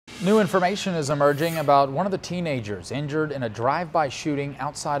New information is emerging about one of the teenagers injured in a drive-by shooting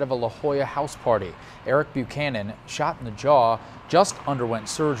outside of a La Jolla house party. Erick Buchanan, shot in the jaw, just underwent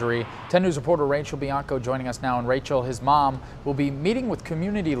surgery. 10 News reporter Rachel Bianco joining us now. And Rachel, his mom, will be meeting with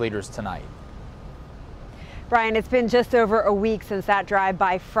community leaders tonight. Brian, it's been just over a week since that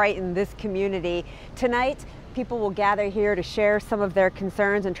drive-by frightened this community. Tonight, people will gather here to share some of their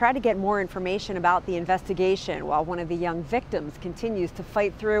concerns and try to get more information about the investigation, while one of the young victims continues to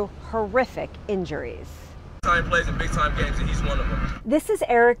fight through horrific injuries. Time plays in big time games, and he's one of them. This is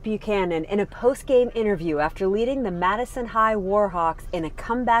Erick Buchanan in a post-game interview after leading the Madison High Warhawks in a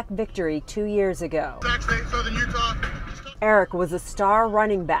comeback victory 2 years ago. Southern Utah. Erick was a star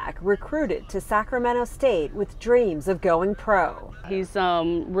running back recruited to Sacramento State with dreams of going pro. He's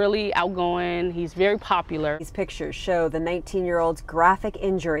really outgoing. He's very popular. These pictures show the 19-year-old's graphic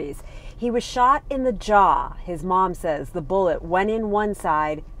injuries. He was shot in the jaw. His mom says the bullet went in one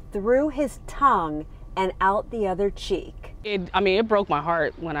side, through his tongue, and out the other cheek. It broke my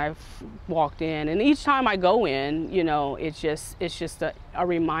heart when I walked in, and each time I go in, it's just a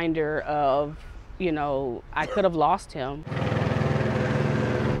reminder of, I could have lost him.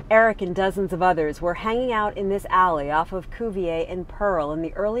 Erick and dozens of others were hanging out in this alley off of Cuvier and Pearl in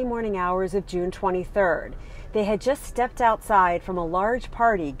the early morning hours of June 23rd. They had just stepped outside from a large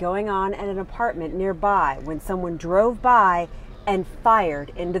party going on at an apartment nearby when someone drove by and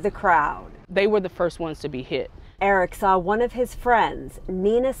fired into the crowd. They were the first ones to be hit. Erick saw one of his friends,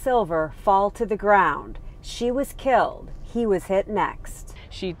 Nina Silver, fall to the ground. She was killed. He was hit next.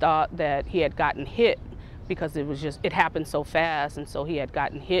 She thought that he had gotten hit because it happened so fast, and so he had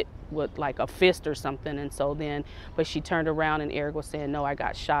gotten hit with like a fist or something, and so then, but she turned around and Erick was saying, no, I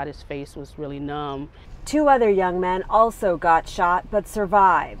got shot. His face was really numb. 2 other young men also got shot but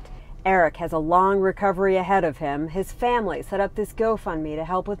survived. Erick has a long recovery ahead of him. His family set up this GoFundMe to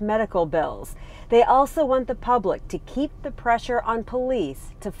help with medical bills. They also want the public to keep the pressure on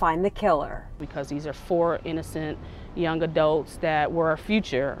police to find the killer. Because these are 4 innocent young adults that were our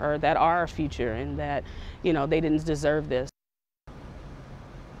future, or that are our future, and that, they didn't deserve this.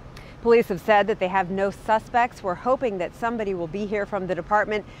 Police have said that they have no suspects. We're hoping that somebody will be here from the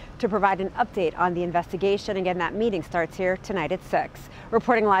department to provide an update on the investigation. Again, that meeting starts here tonight at 6.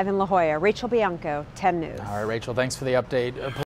 Reporting live in La Jolla, Rachel Bianco, 10 News. All right, Rachel, thanks for the update.